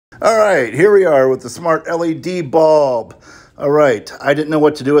All right, here we are with the smart LED bulb. All right, I didn't know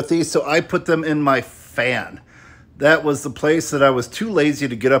what to do with these, so I put them in my fan. That was the place that I was too lazy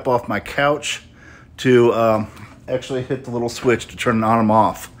to get up off my couch to actually hit the little switch to turn on them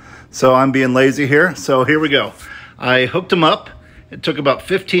off. So I'm being lazy here, so here we go. I hooked them up. It took about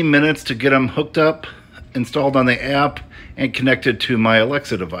 15 minutes to get them hooked up, installed on the app, and connected to my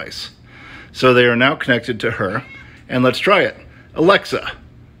Alexa device. So they are now connected to her, and let's try it. Alexa,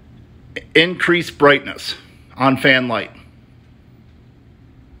 increase brightness on fan light.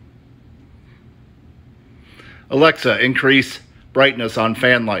 Alexa, increase brightness on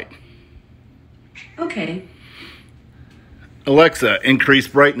fan light. Okay. Alexa, increase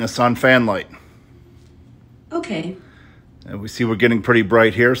brightness on fan light. Okay. And we see we're getting pretty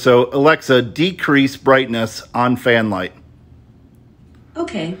bright here. So Alexa, decrease brightness on fan light.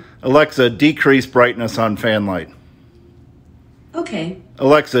 Okay. Alexa, decrease brightness on fan light. Okay.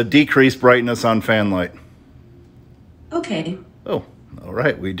 Alexa, decrease brightness on fan light. Okay. Oh, all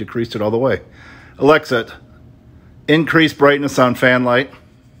right. We decreased it all the way. Alexa, increase brightness on fan light.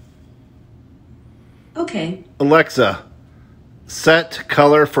 Okay. Alexa, set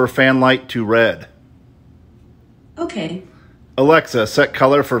color for fan light to red. Okay. Alexa, set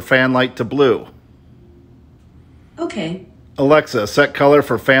color for fan light to blue. Okay. Alexa, set color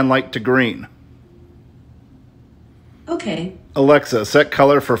for fan light to green. Okay. Alexa, set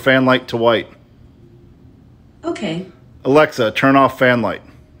color for fan light to white. Okay. Alexa, turn off fan light.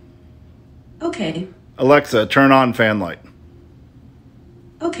 Okay. Alexa, turn on fan light.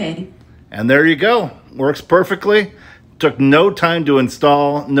 Okay. And there you go. Works perfectly. Took no time to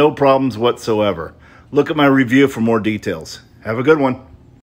install, no problems whatsoever. Look at my review for more details. Have a good one.